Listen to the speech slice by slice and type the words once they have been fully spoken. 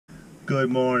Good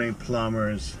morning,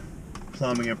 plumbers,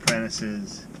 plumbing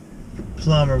apprentices,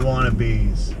 plumber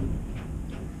wannabes.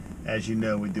 As you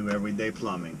know, we do everyday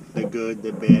plumbing. The good,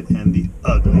 the bad, and the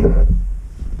ugly.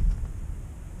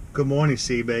 Good morning,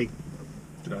 CB.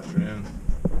 Good afternoon.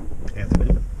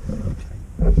 Afternoon.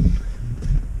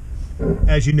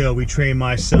 Okay. As you know, we train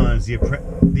my sons,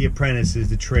 the apprentices,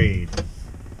 the trade.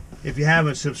 If you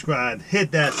haven't subscribed,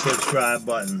 hit that subscribe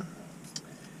button.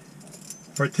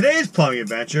 For today's plumbing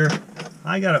adventure,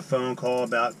 I got a phone call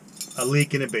about a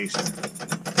leak in the basement.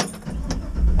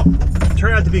 It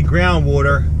turned out to be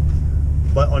groundwater,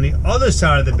 but on the other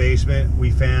side of the basement,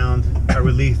 we found a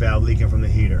relief valve leaking from the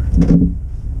heater.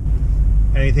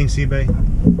 Anything, CB?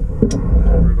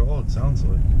 Not at all, it sounds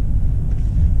like.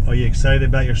 Are you excited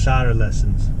about your solder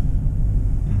lessons?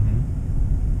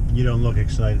 Mm-hmm. You don't look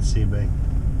excited, CB.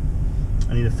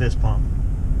 I need a fist pump.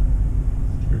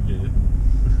 Sure did.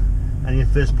 I need a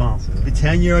fist pump.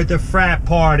 Pretend you're at the frat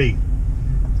party.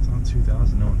 It's not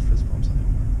 2000, no one fist pumps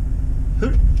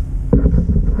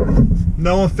anymore.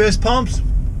 No one fist pumps?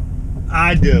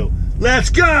 I do. Let's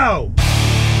go!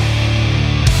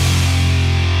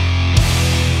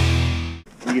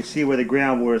 You can see where the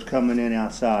groundwater is coming in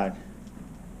outside.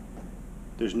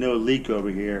 There's no leak over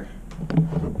here.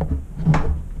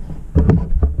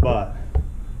 But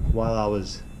while I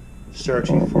was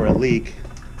searching for a leak,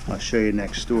 I'll show you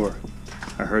next door.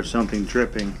 I heard something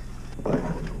dripping, but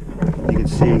you can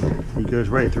see it goes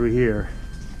right through here.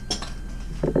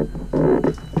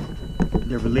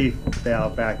 The relief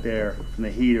valve back there from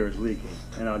the heater is leaking,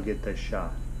 and I'll get this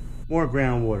shot. More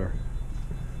groundwater.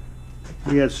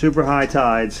 We had super high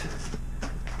tides,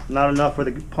 not enough for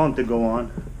the pump to go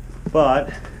on,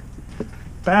 but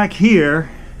back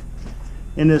here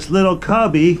in this little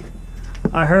cubby,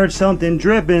 I heard something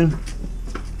dripping.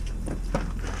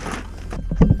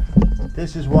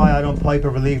 This is why I don't pipe a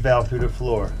relief valve through the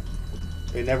floor.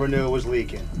 They never knew it was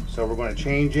leaking. So we're going to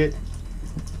change it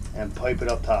and pipe it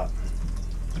up top.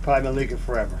 It's probably been leaking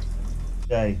forever.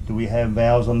 Okay, do we have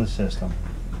valves on the system?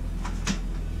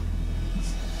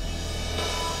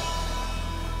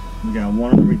 We got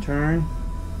one on the return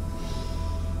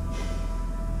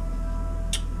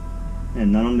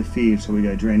and none on the feed, so we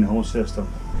got to drain the whole system.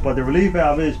 But the relief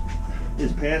valve is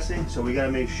passing, so we got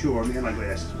to make sure. Let me have my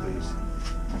glasses, please.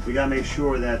 We got to make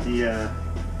sure that the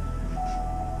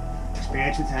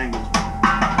expansion tank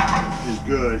is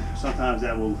good. Sometimes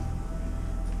that will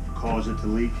cause it to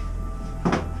leak.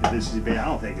 If this is bad, I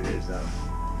don't think it is though.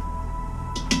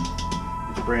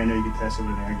 It's brand new. You can test it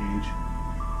with an air gauge.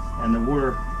 And the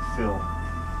water fill.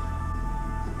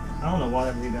 I don't know why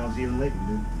that relief valve's even leaking,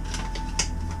 dude.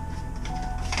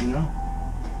 You know?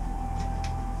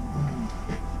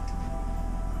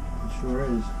 It sure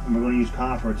is. And we're going to use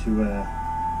copper to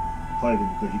pipe it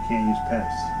because you can't use PEX.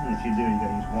 And if you do, you got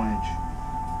to use 1 inch.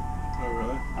 Oh,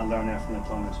 really? I learned that from the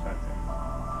plumbing inspector.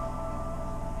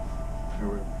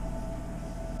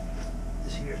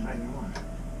 This here is 91.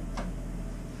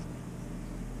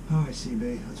 Alright, CB,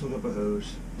 let's hook up a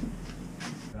hose.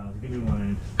 Give me 1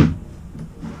 end.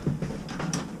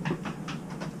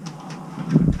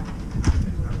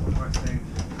 One more thing.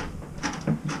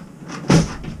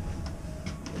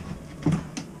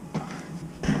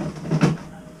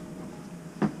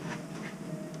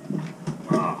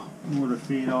 Water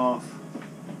feed off.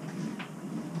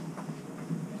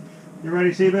 You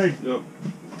ready, CB? Yep.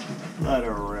 Let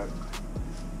her rip.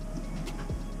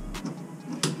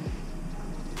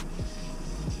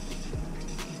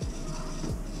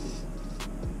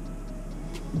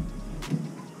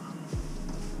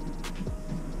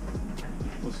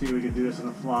 We'll see if we can do this on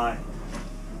the fly.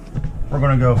 We're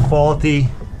going to go faulty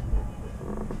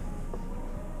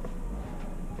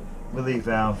relief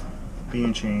valve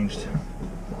being changed.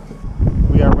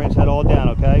 We gotta rinse that all down,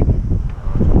 okay?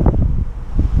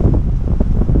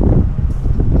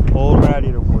 Old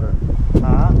radiator water.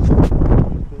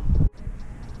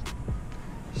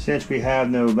 Since we have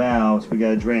no valves, we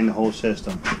gotta drain the whole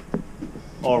system.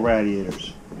 All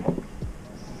radiators.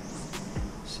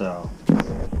 So,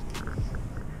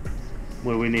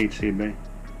 what do we need, CB?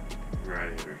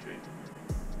 Radiator feed.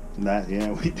 That,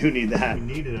 yeah, we do need that. We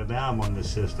needed a valve on the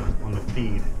system, on the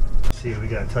feed. See, we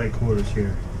got tight quarters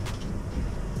here.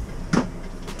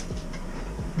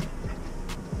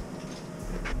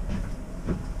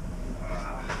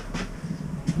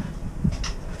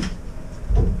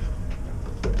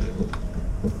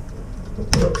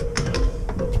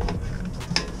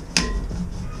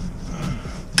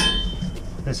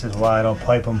 This is why I don't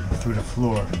pipe them through the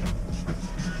floor.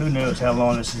 Who knows how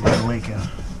long this has been leaking. A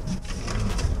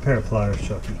pair of pliers,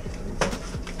 Chucky.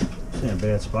 It's in a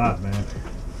bad spot, man.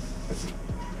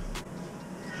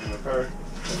 Alright.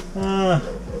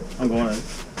 I'm going in.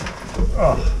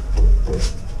 Oh.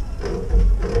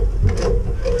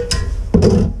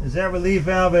 Is that relief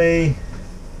valve a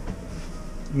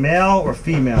male or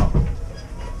female?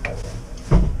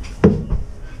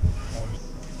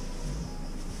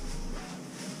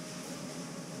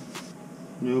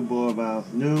 New blower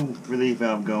valve, new relief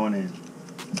valve going in.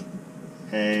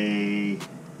 A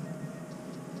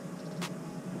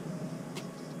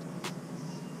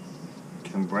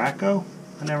Cambraco?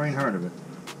 I never even heard of it.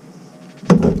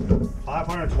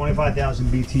 525,000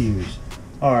 BTUs.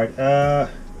 Alright,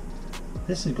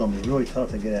 this is going to be really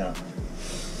tough to get out.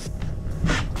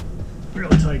 Real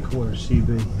tight quarters,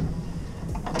 CB.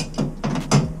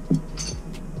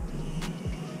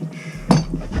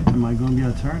 Am I going to be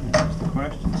able to turn it? That's the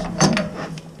question.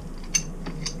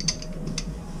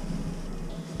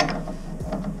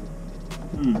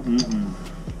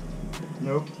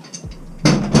 Nope.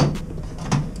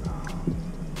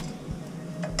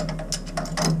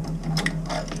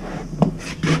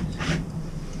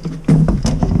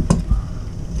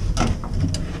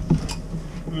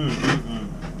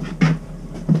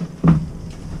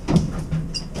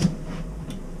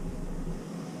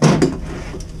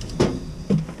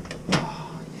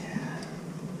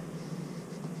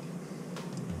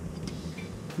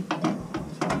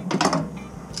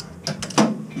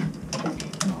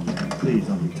 Please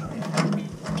don't be tight.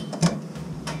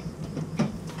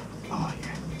 Oh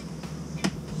yeah.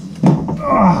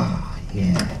 Oh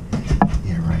yeah.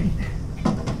 Yeah, right.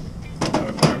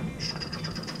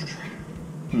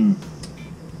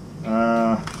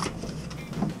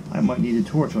 I might need a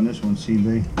torch on this one,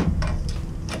 CB.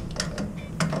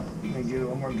 Let me get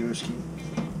one more gooski.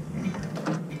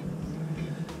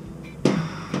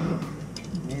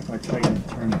 Maybe if I tighten it,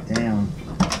 turn it down.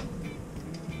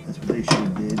 That's what they should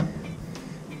have did.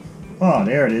 Oh,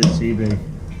 there it is, CB.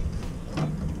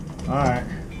 Alright.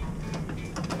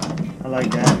 I like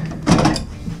that.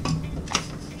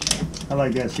 I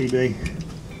like that, CB.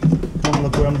 Come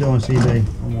look what I'm doing, CB.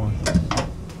 Come on.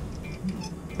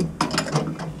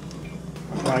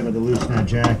 I probably got to loosen that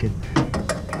jacket.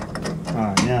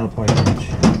 Alright, now the pipe wrench.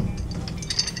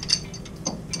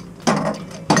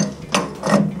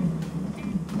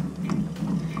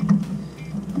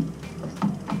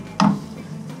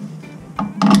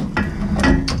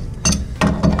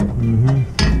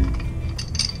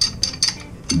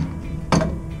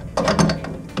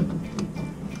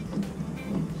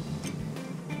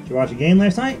 Did you watch a game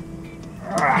last night?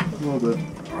 A little bit.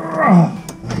 Oh,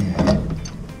 yeah.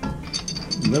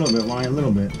 A little bit, why a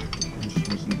little bit? Just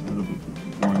listen to the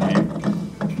one game.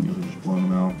 Eagles are just blowing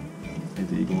them out. Hate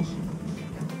the Eagles.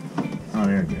 Oh,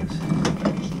 there it goes.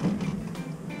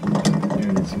 There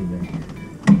it is, CB.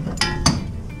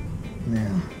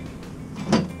 Now.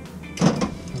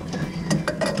 Okay.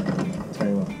 I'll tell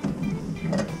you what.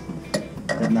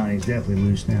 That 90's definitely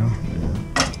loose now. Yeah.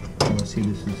 So let's see,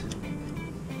 this is.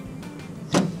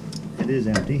 It is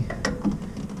empty.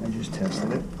 I just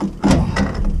tested it.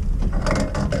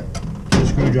 Get a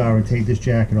screwdriver and take this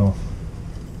jacket off.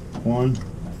 1,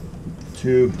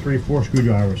 2, 3, 4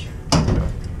 screwdrivers.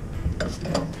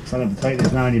 So I have to tighten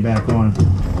this 90 back on.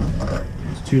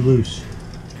 It's too loose.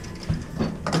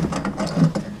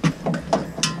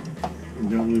 And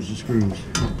don't lose the screws.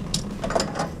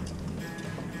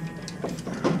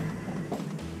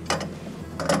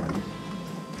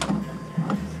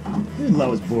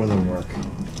 Lowest boiler work.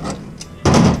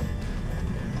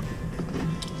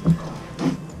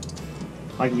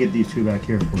 I can get these two back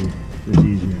here for you. It's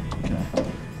easier. Okay.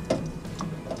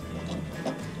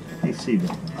 Hey, CB.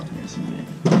 Yes, indeed.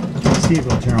 Let's see if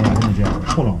it'll turn on the jacket.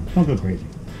 Hold on. Don't go crazy.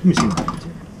 Let me see what happens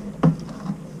here.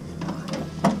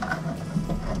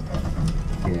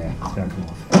 Yeah, it's got to come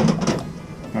off.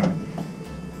 Alright.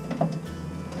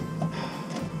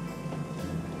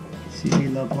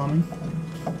 CB love plumbing?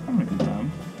 Having a good time.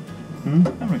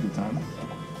 Having a good time.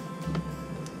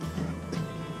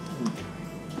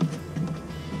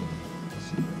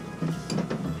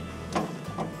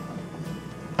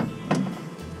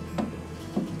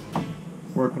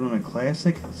 Working on a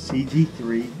classic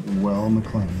CG3 Weil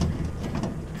Mclain.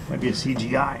 Might be a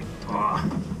CGi.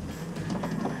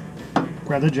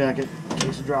 Grab the jacket in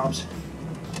case it drops.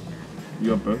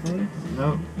 You got both already?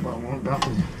 No, well, we're about to.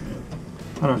 I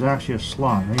thought it was actually a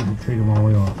slot. I need to take them all the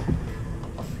way off.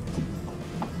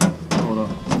 Hold up.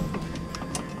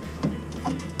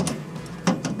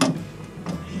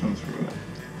 Unscrew it.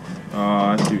 I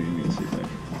see what you mean, CJ.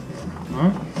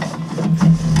 Huh?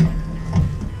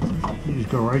 You just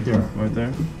go right there. Right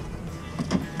there?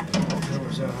 There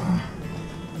was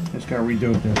just gotta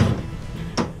redope this.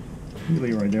 You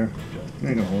leave it right there. You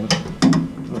ain't gonna hold it.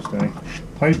 It'll stay.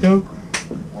 Pipe though.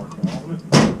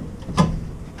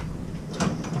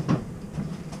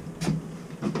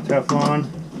 Teflon.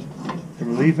 The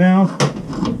relief valve.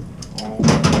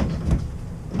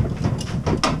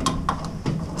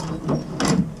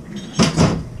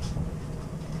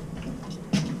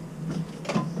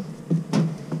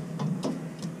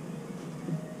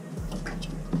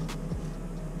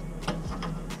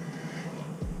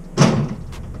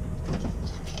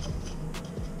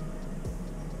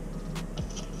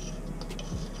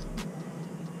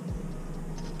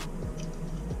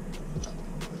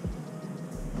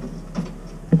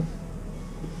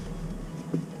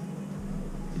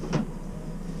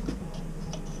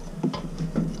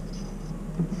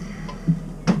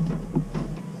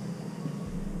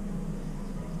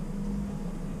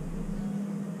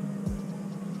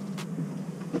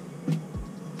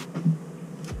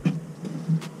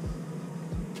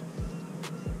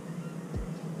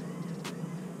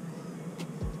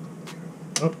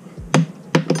 Oh.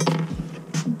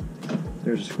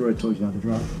 There's a screw I told you not to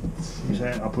drop.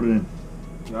 I'll put it in.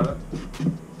 Got it?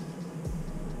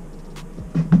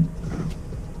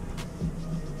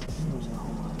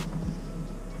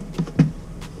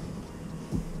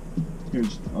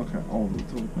 Here's, okay, all of it.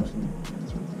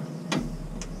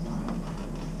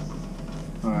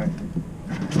 Alright.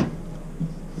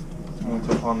 I'm going to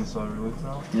tap on this relief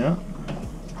valve. Yeah.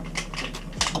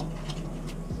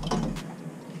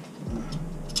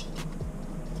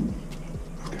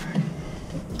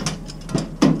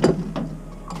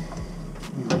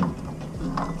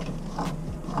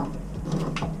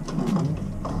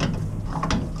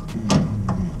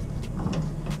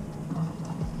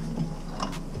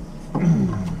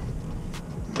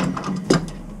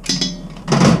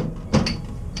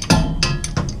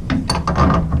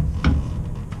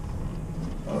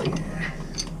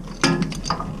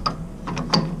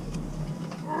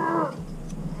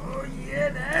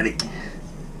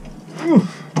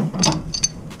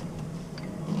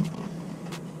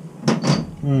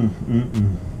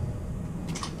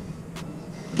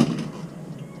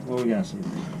 What we got, CB?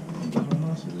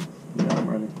 Yeah, I'm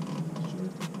ready.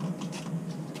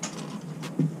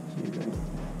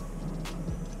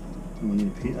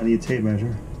 CB. I need a tape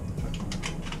measure.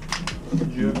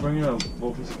 Did you bring a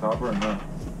little piece of copper or no?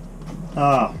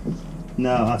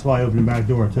 No, that's why I opened the back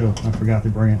door too. I forgot to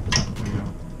bring it. There you go.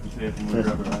 You should have to grab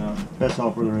it right now. Best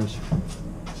offer there is.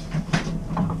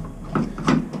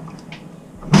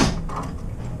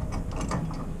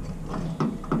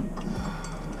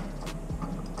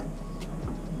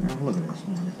 Look at this,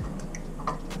 man.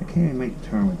 I can't even make a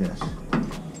turn with this.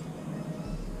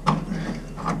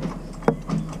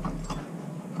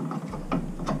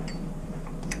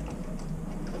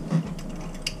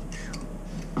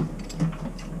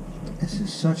 This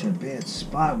is such a bad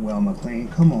spot, Weil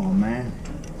Mclain. Come on, man.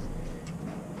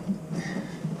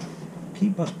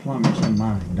 Keep us plumbers in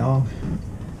mind, dog.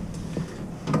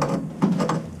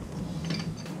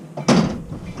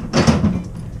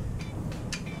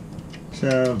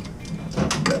 So,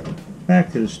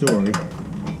 back to the story.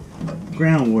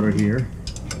 Groundwater here.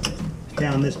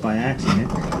 Down this by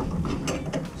accident.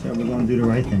 So we're going to do the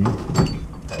right thing.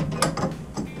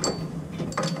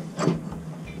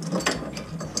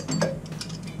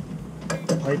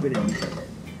 Pipe it in.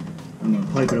 I'm going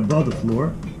to pipe it above the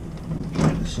floor,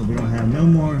 so we don't have no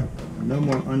more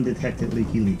undetected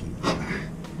leaky.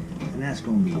 And that's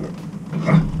going to be it.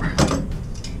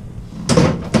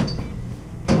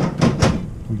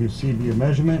 We'll give CB a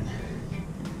measurement.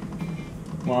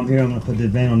 While I'm here, I'm going to put the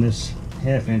vent on this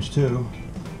 1/2 inch too.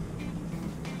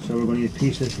 So we're going to use a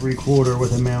piece of 3/4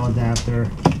 with a male adapter.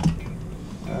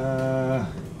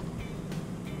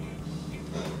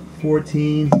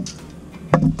 14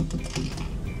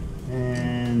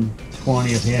 and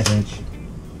 20 of 1/2 inch.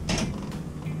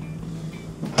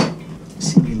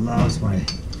 CB loves when I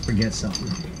forget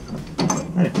something.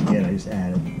 I didn't forget, I just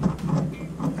added.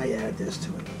 I added this to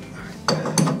it.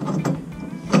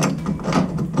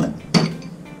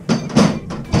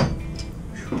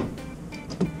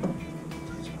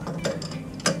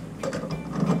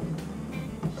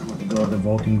 I'm going to go with the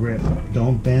Vulcan grip.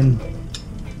 Don't bend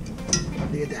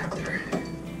the adapter.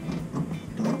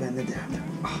 Don't bend the adapter.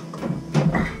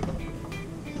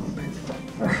 Don't bend it.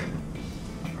 Alright,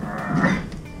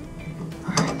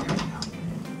 there we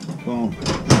go. Boom.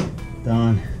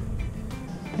 Done.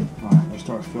 Alright, let's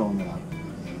start filling it up.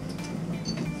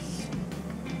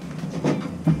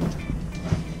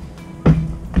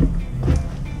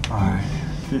 Alright,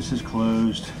 this is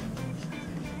closed.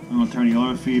 I'm going to turn the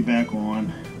auto feedback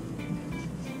on.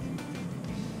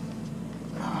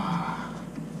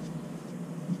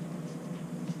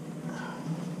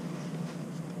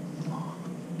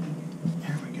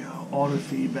 auto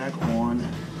feedback on.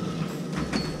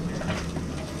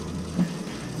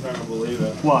 I'm not gonna believe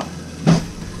it. What?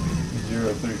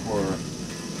 0 3/4.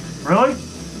 Really?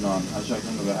 None. I checked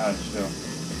under the hatch too.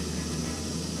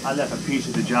 I left a piece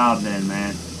of the job then,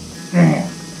 man. Damn.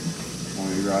 Want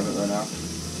me to grab it right now?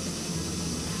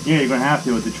 Yeah, you're gonna have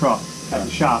to with the truck at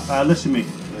the shop. Listen to me.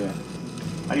 Yeah.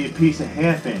 I need a piece of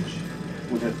 1/2 inch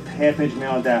with a 1/2 inch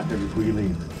male adapter before you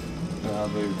leave. So how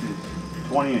big a piece?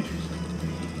 20 inches.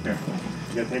 Here.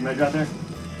 You got a tape measure out there?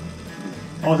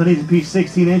 Also needs a piece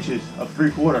 16 inches of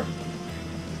 3/4.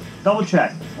 Double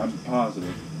check. I'm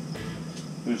positive.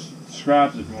 There's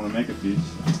scraps if you want to make a piece.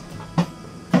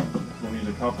 We'll use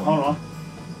a couple. Hold on.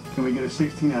 Can we get a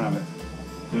 16 out of it?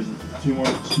 There's 2 more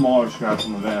smaller scraps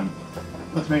on the van.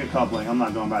 Let's make a coupling. I'm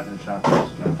not going back to the shop. I'm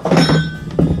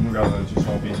gonna grab those 2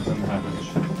 small pieces in the package.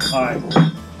 Alright.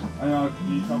 I know,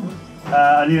 can you couple it?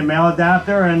 I need a male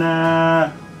adapter and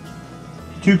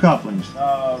 2 couplings.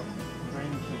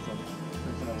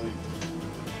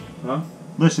 Huh?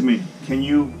 Listen to me. Can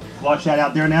you watch that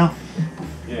out there now?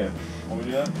 Yeah. Want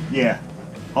me to do that? Yeah.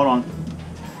 Hold on.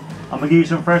 I'm gonna give you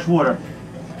some fresh water.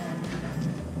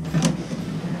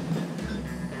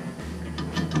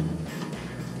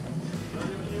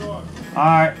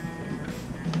 Alright.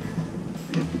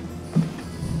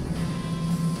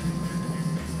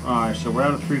 Alright, so we're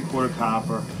at a 3/4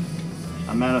 copper.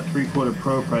 I'm at a 3/4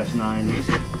 Pro Press 90s.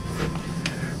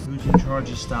 Who's in charge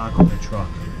of stock on the truck?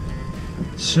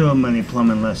 So many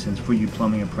plumbing lessons for you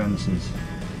plumbing apprentices.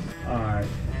 Alright.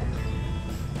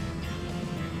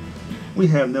 We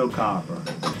have no copper.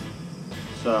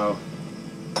 So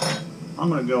I'm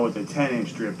gonna go with the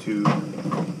 10-inch drip tube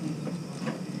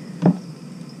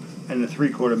and the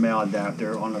 3/4 male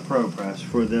adapter on the Pro Press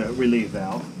for the relief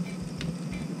valve.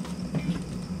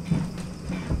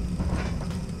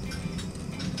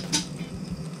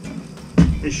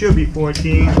 It should be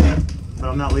 14, but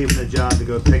I'm not leaving the job to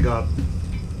go pick up.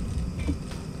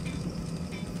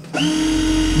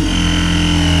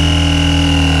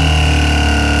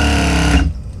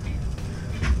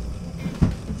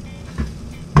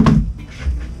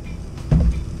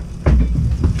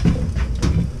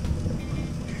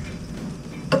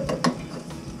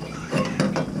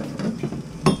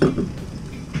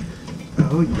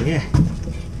 Oh yeah.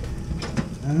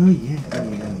 Oh yeah. Oh yeah. Oh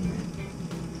yeah.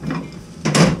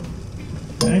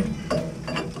 Okay.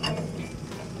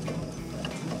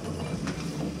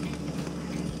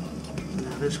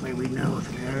 Now this way we know if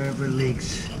it ever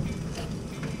leaks.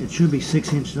 It should be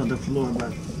 6 inches on the floor,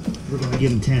 but we're gonna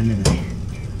give him 10 today.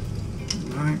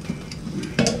 All right.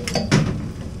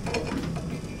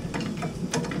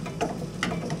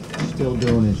 Still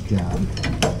doing his job.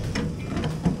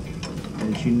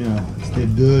 As you know, it's the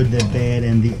good, the bad,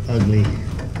 and the ugly.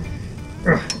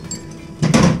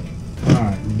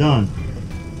 Alright, done.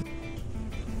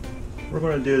 We're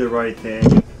going to do the right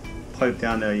thing. Pipe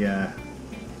down the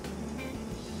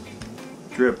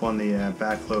drip on the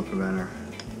backflow preventer.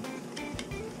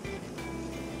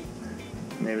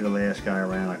 Maybe the last guy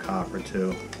ran a copper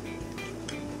too.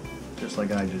 Just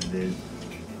like I just did.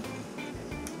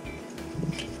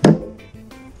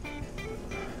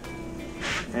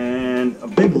 And a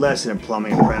big lesson in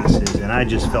plumbing apprentices, and I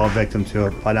just fell victim to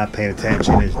it by not paying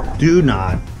attention, is do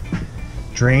not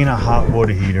drain a hot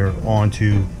water heater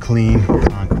onto clean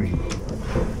concrete.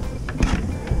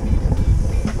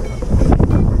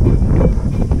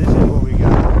 This is what we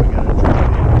got. We got a drain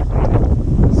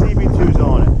in. CB2's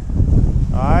on it.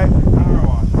 Alright?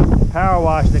 Power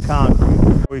wash the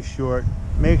concrete. Very short.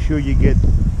 Make sure you get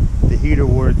the heater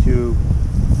water to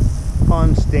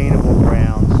unstainable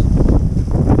grounds.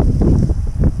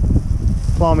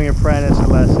 Plumbing apprentice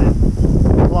lesson,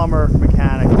 plumber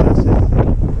mechanic lesson.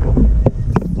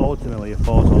 Ultimately, it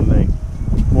falls on me.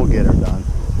 We'll get her done.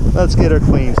 Let's get her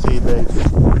clean, CB.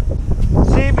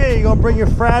 CB, you gonna bring your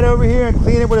frat over here and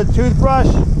clean it with a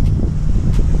toothbrush?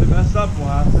 If it messed up, we'll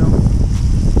have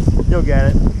to. You'll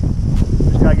get it.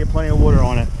 Just gotta get plenty of water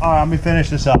on it. All right, let me finish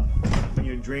this up. When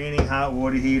you're draining hot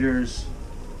water heaters,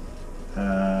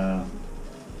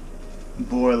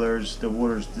 boilers, the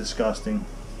water's disgusting.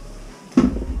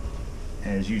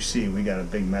 As you see, we got a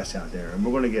big mess out there, and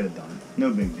we're going to get it done.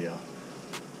 No big deal.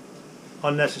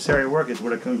 Unnecessary work is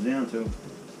what it comes down to.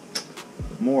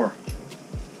 More.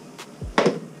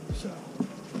 So,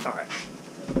 all right.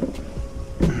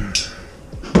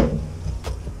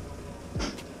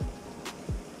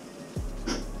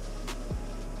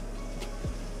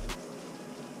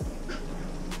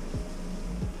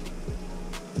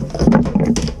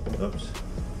 Oops.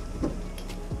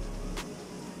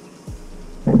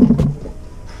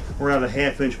 We're out of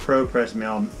 1/2 inch Pro Press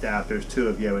male adapters too,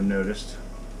 if you haven't noticed.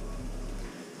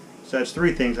 So that's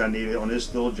 3 things I needed on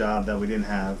this little job that we didn't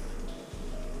have.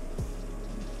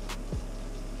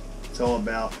 It's all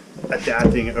about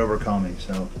adapting and overcoming.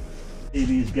 So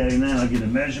CB is getting that. I'll get a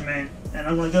measurement, and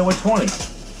I'm going to go with 20.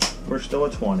 We're still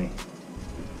at 20.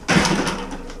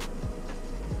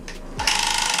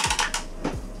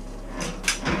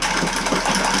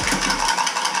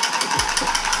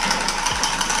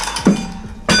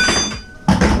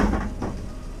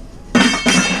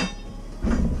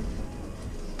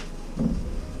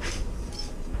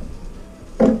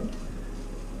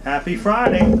 Happy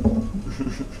Friday.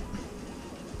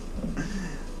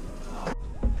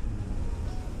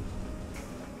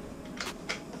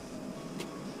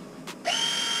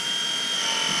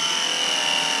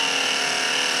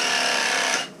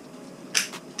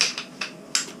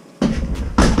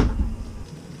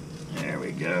 There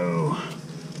we go.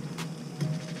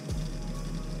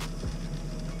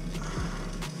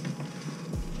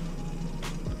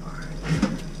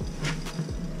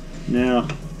 Now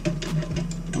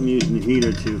I'm using the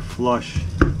heater to flush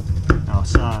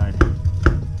outside.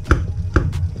 I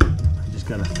just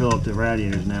got to fill up the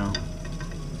radiators now.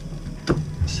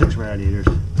 6 radiators.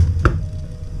 I'm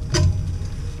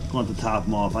going to top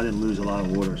them off. I didn't lose a lot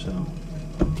of water, so.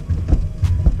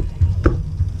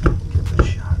 Give it a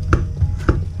shot.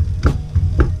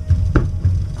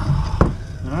 Oh,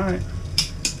 all right,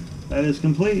 that is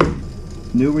complete.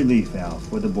 New relief valve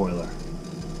for the boiler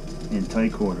in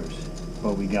tight quarters,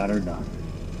 but we got her done.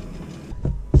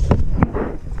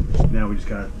 Now we just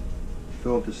got to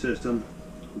fill up the system.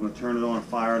 We're going to turn it on and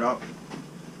fire it up.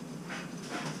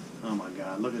 Oh my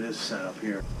God, look at this setup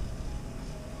here.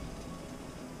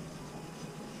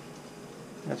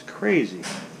 That's crazy.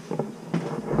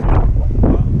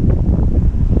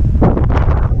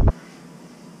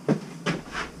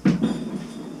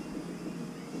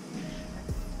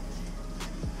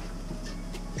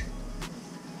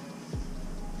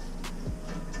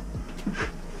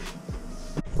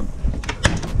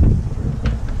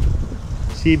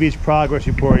 CB's progress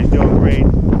report, he's doing great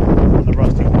on the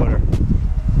rusty water.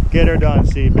 Get her done,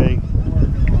 CB.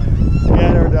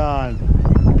 Get her done.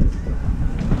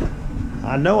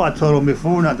 I know I told him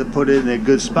before not to put it in a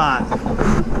good spot.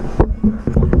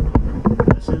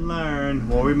 Lesson learned.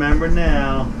 We'll remember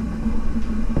now.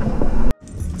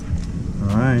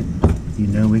 Alright. You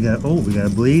know we got a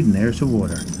bleed, and there's the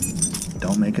water.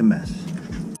 Don't make a mess.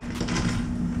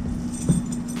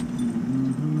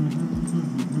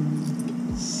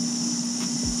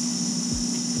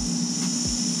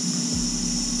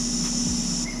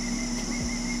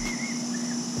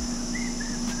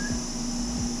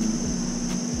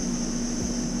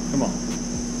 Come on.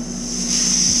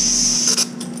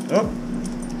 Oh,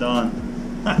 done.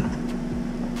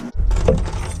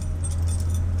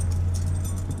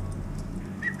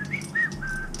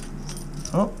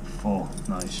 Oh, full.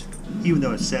 Nice. Even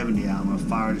though it's 70 out, I'm going to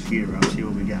fire this heater up, see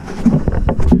what we got.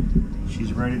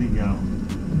 She's ready to go.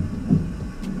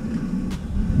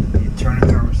 You turn the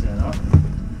thermostat up.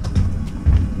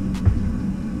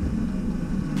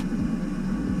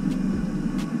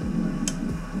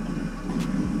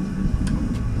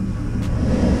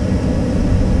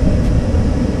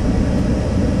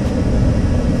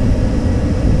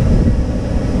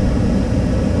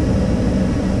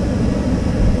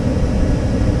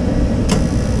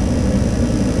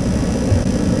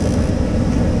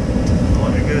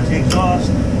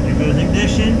 Exhaust, there goes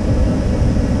ignition.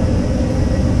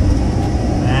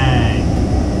 Bang.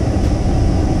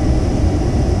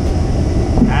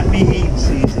 Happy heat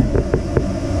season.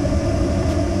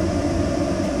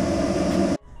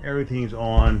 Everything's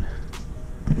on.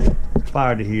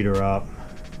 Fire the heater up.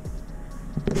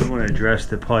 I'm going to address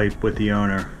the pipe with the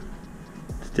owner.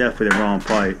 It's definitely the wrong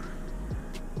pipe.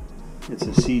 It's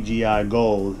a CGi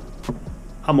gold.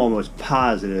 I'm almost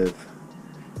positive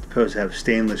supposed to have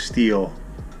stainless steel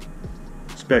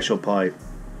special pipe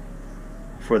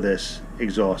for this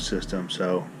exhaust system,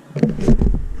 so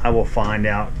I will find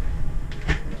out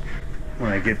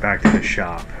when I get back to the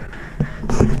shop.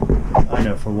 I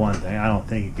know for one thing, I don't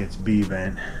think it gets B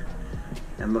vent.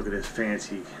 And look at this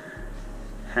fancy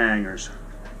hangers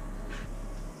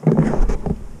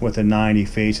with a 90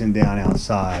 facing down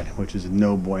outside, which is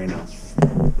no bueno.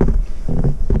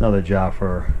 Another job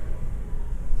for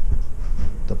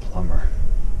the plumber.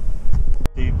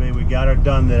 CB, we got her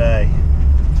done today.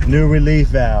 New relief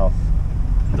valve.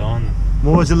 Done.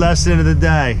 What was the lesson of the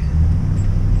day?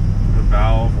 The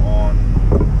valve on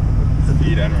the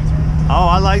feed and return. Oh,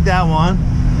 I like that one.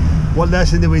 What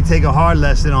lesson did we take a hard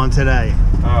lesson on today?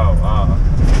 Oh,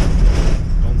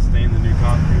 don't stain the new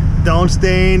concrete. Don't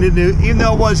stain the new, even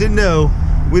though it wasn't new,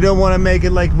 We don't want to make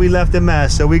it like we left a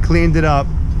mess, so we cleaned it up.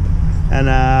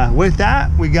 And with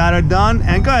that, we got it done.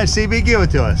 And go ahead, CB, give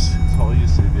it to us. That's all you,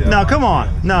 CB. No, come on.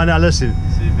 No, listen.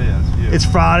 CB, that's you. It's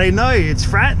Friday night. It's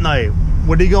frat night.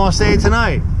 What are you going to say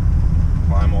tonight?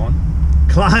 Climb on.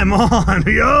 Climb on.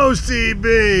 Yo,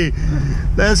 CB.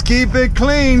 Let's keep it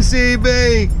clean,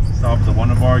 CB. Stop at the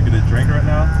Wonder Bar, get a drink right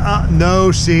now? No,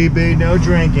 CB, no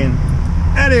drinking.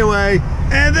 Anyway,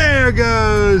 and there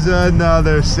goes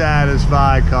another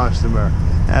satisfied customer.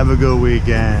 Have a good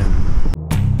weekend.